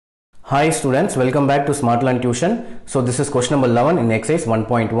Hi students, welcome back to Smartlearn Tuition. So this is question number 11 in exercise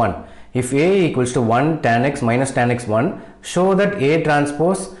 1.1. If A equals to 1 tan x minus tan x 1, show that A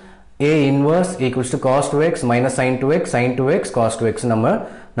transpose A inverse equals to cos 2x minus sin 2x sin 2x cos 2x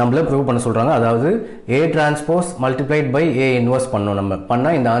நம்மள prove பண்ண சொல்றாங்க. அதாவது A transpose multiplied by A inverse பண்ணோம். நம்ம பண்ணா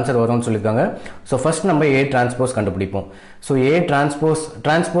இந்த answer வரும்னு சொல்லிருக்காங்க. So first நம்ம A transpose கண்டுபிடிப்போம். So A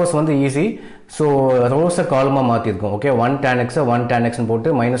transpose வந்து ஈஸி. So rows காலமா மாத்திருக்கோம். Okay 1 tan x 1 tan x னு போட்டு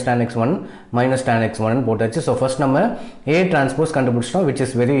minus tan x 1 minus tan x 1 னு போட்டாச்சு. So first நம்ம A transpose கண்டுபிடிச்சோம், which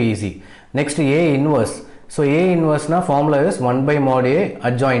is very easy. Next A inverse. So A inverse na formula is 1 by mod A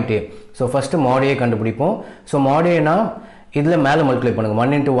adjoint A. So first mod A கண்டுபிடிப்போம். So mod A na இதுல மேல multiply பண்ணுங்க.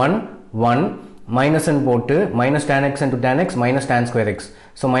 1 into 1 1 minus னு போட்டு minus tan x into tan x minus tan square x.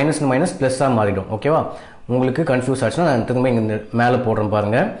 So minus னு minus plus ஆ மாறிடும். ஓகேவா? உங்களுக்கு கன்ஃபியூஸ் ஆச்சுனா நான் திரும்ப இங்க மேல போடுறேன்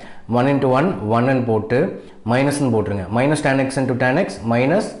பாருங்க. 1 into 1 1 னு போட்டு minus னு போட்டுருங்க. minus tan x into tan x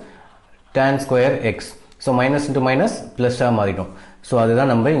minus tan square x. So minus into minus plus ஆ மாறிடும். So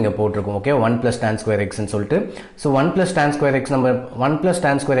அதுதான் நம்ம இங்க போட்டுருக்கோம். Okay 1 plus tan square x னு சொல்லிட்டு. So 1 plus tan square x நம்ம 1 plus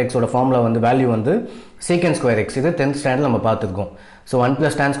tan square x ஓட ஃபார்முலா வந்து வேல்யூ வந்து secant square x. இது 10th ஸ்டாண்டர்ட்ல நம்ம பார்த்திருக்கோம். So 1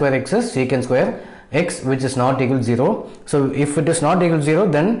 plus tan square x is secant square x which is not equal 0. So if it is not equal 0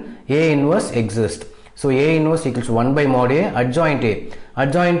 then A inverse exists. So A inverse equals 1 by mod A adjoint A.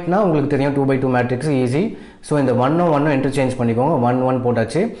 Adjoint na உங்களுக்கு தெரியும் 2 by 2 matrix easy. So இந்த 1 1 interchange பண்ணிக்கோங்க. 1 1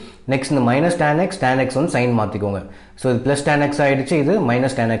 போட்டாச்சு. Next இந்த minus tan x வந்து sin மாத்திக்கோங்க. So இது plus tan x ஆயிடுச்சு, இது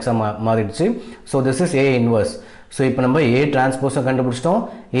minus tan x மாறிடுச்சு. So this is A inverse. So இப்போ நம்ம A transpose கண்டுபிடிச்சிட்டோம்,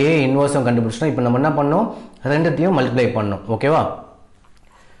 A inverse கண்டுபிடிச்சிட்டோம். இப்போ நம்ம என்ன பண்ணோம், ரெண்டுத்தையும் மல்டிப்ளை பண்ணோம். ஓகேவா?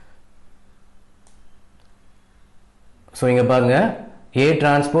 So இங்க பாருங்க A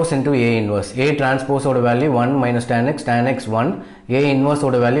transpose into A inverse. A transpose ஓட value 1 minus tan x 1. A inverse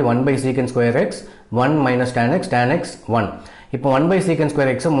ஓட value 1 by secant square x 1 minus tan x 1. இப்போ 1 by secant square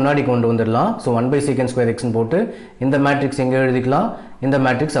x முன்னாடி கொண்டு வந்துடலாம். So 1 by secant square x னு போட்டு இந்த மேட்ரிக்ஸ் எங்க எழுதிக்கலாம், இந்த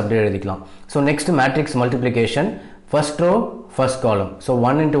மேட்ரிக்ஸ் அப்படியே எழுதிக்கலாம். So next matrix multiplication, first row first column. So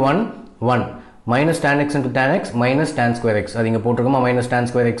 1 into 1 1 minus tan x into tan x minus tan square x. அது இங்க போட்டுருக்கோமா minus tan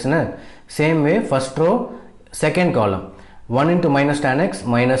square x னு. Same way first row second column 1 into minus tan x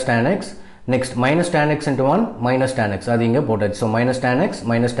minus tan x. Next minus tan x into 1 minus tan x. அது இங்க போட்டாச்சு. So minus tan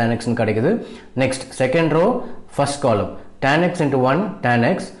x னு கிடைக்குது. Next second row first column tan x into 1 tan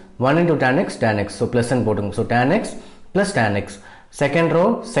x 1 into tan x tan x. So plus னு போட்டுங்க. So tan x plus tan x. Second row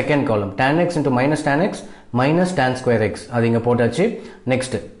second column tan x into minus tan x minus tan square x. அது இங்க போட்டாச்சு.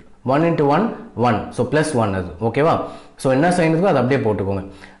 Next 1 into 1 1. So plus 1 அது. ஓகேவா? So என்ன sign இருக்கோ அது அப்படியே போட்டுக்கோங்க.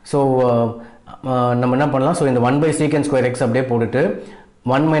 So நம்ம என்ன பண்ணலாம், so இந்த 1 by secant square x அப்படியே போட்டுட்டு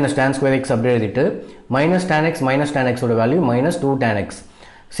 1 minus tan square x அப்படியே எழுதிட்டு minus tan x ஓட value minus 2 tan x.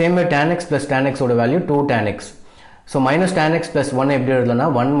 same way tan x plus tan x ஓட value 2 tan x. so minus tan x plus 1 எப்படி எழுதலாம்னா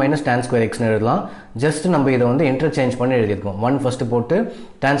 1 minus tan square x னு எழுதலாம். Just நம்ம இதை வந்து இன்டர்சேஞ்ச் பண்ணி எழுதியிருக்கோம். 1 ஃபர்ஸ்ட் போட்டு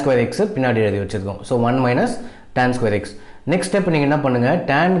tan square x பின்னாடி எழுதி வச்சிருக்கோம். so 1 minus tan square x. Next step நீங்க என்ன பண்ணுங்க,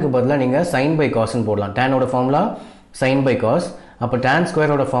 tan க்கு பதிலா நீங்க sin by cos னு போடலாம். tan ஓட ஃபார்முலா sin by cos. அப்ப tan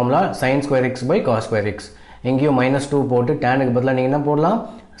square ஓட formula sin square x by cos square x. எங்கேயும் -2 போட்டு tan க்கு பதிலா நீங்க என்ன போடலாம்,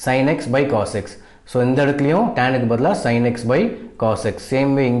 sin x by cos x. So இந்த இடத்துலயும் tan க்கு பதிலா sin x by cos x.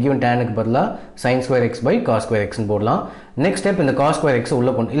 Same way இங்கேயும் tan க்கு பதிலா sin square x by cos square x னு போடலாம். நெக்ஸ்ட் ஸ்டெப் இந்த cos square x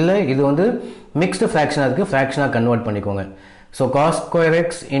உள்ள கொண்டு இல்ல இது வந்து மிக்ஸ்டு ஃபிராக்ஷனா இருக்கு, ஃபிராக்ஷனா கன்வர்ட் பண்ணிக்கோங்க. So cos square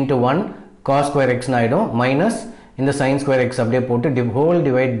x into 1 cos square x னு ஆயிடும் மைனஸ் இந்த sin square x அப்படியே போட்டு ஹோல்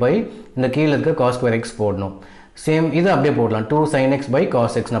டிவைட் பை இந்த கீழ இருக்க cos square x போடணும். சேம் இது அப்படியே போடலாம் 2 sin x by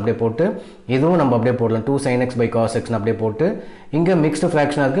cos x னு அப்படியே போட்டு இதுவும் நம்ம அப்படியே போடலாம் 2 sin x by cos x னு அப்படியே போட்டு இங்க மிக்ஸ்டு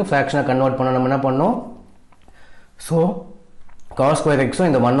ஃபிராக்ஷனா இருக்கு, ஃபிராக்ஷனா கன்வர்ட் பண்ண நம்ம என்ன பண்ணோம், சோ cos square x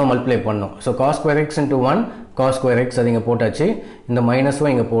இந்த 1 மல்டிப்ளை பண்ணோம். So cos square x into 1 cos square x அது இங்க போட்டாச்சு. இந்த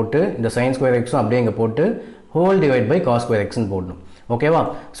மைனஸும் இங்க போட்டு இந்த sin square x அப்படியே இங்க போட்டு whole divide by cos square x னு போடணும். ஓகேவா?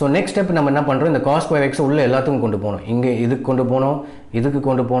 சோ நெக்ஸ்ட் ஸ்டெப் நம்ம என்ன பண்றோம், இந்த cos square x உள்ள எல்லாத்துக்கும் கொண்டு போறோம். இங்க இதுக்கு கொண்டு போறோம், இதுக்கு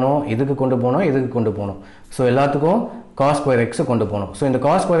கொண்டு போறோம், இதுக்கு கொண்டு போறோம், இதுக்கு கொண்டு போறோம். சோ எல்லாத்துக்கும் cos square x கொண்டு போறோம். சோ இந்த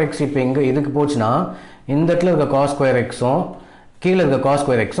cos square x இப்போ இங்க இதுக்கு போச்சுனா இந்த இடத்துல இருக்க cos square x-உம் கீழ இருக்க cos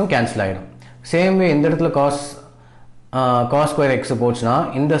square x-உம் கேன்சல் ஆயிடும். சேம் வே இந்த இடத்துல cos square x போச்சுனா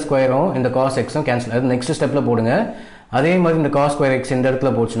இந்த ஸ்கொயரும் இந்த cos x-உம் கேன்சல் ஆயிடும். நெக்ஸ்ட் ஸ்டெப்ல போடுங்க. அதே மாதிரி இந்த cos square x இந்த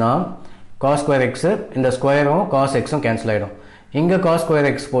இடத்துல போச்சுனா cos square x இந்த ஸ்கொயரும் cos x-உம் கேன்சல் ஆயிடும். இங்க cos square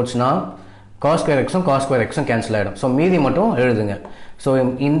x போச்சுனா cos square x-உம் cos square x-உம் cancel ஆயிடும். சோ மீதி மட்டும் எழுதுங்க. சோ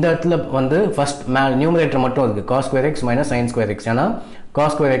இந்த இடத்துல வந்து ஃபர்ஸ்ட் நியூமரேட்டர் மட்டும் இருக்கு cos square x minus sin square x. ஏனா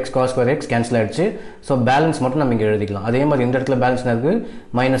cos square x கேன்சல் ஆயிடுச்சு. சோ பேலன்ஸ் மட்டும் நம்ம இங்க எழுதிக்கலாம். அதே மாதிரி இந்த இடத்துல பேலன்ஸ் இருக்கு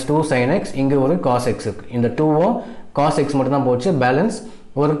 -2 sin x, இங்க ஒரு cos x இருக்கு. இந்த 2வும் cos x மட்டும் தான் போச்சு, பேலன்ஸ்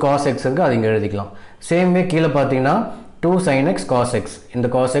ஒரு cos x இருக்கு, அது இங்க எழுதிக்கலாம். சேம் வே கீழ பாத்தீங்கன்னா 2 sin x cos x. இந்த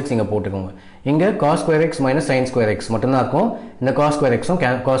cos x இங்க போட்டுக்கோங்க. இங்க cos square x minus sin square x மட்டும்தான் இருக்கும். இந்த cos square x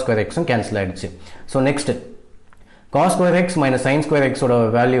cos square x cancel ஆயிடுச்சு. So next cos square x minus sin square x ஓட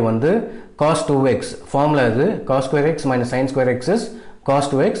வேல்யூ வந்து cos 2x. ஃபார்முலா இது cos square x minus sin square x is cos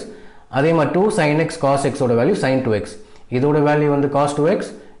 2x. அதே மாதிரி 2 sin x cos x ஓட value sin 2x. இதோட value வந்து cos 2x,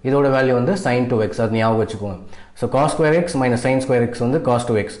 இதோட value வந்து sin 2x. அது ஞாபகம் வச்சுக்கோங்க. So cos square x minus sin square x வந்து cos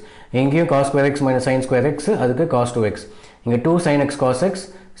 2x. இங்கேயும் cos square x minus sin square x அதுக்கு cos 2x. இங்க 2 sin x cos x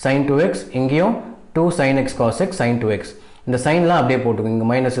sin 2x, இங்கேயும் 2 sin x cos x sin 2x. இந்த சைன்லாம் அப்படியே போட்டுக்கோங்க. இங்க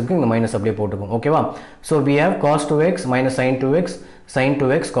minus இருக்கு, இங்க மைனஸ் அப்படியே போட்டுக்கோங்க. ஓகேவா? So we have cos 2x minus sin 2x sin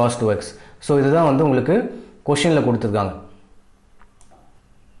 2x cos 2x. So இதுதான் வந்து உங்களுக்கு क्वेश्चनல கொடுத்திருக்காங்க.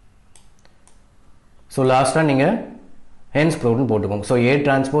 So லாஸ்டா நீங்க hence proved போட்டுக்கோங்க. So A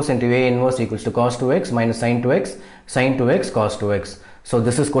transpose into A inverse equals to cos 2x minus sin 2x sin 2x cos 2x. So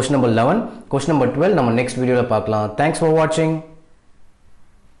this is question number 11. Question number 12 நம்ம next videoல பார்க்கலாம். Thanks for watching.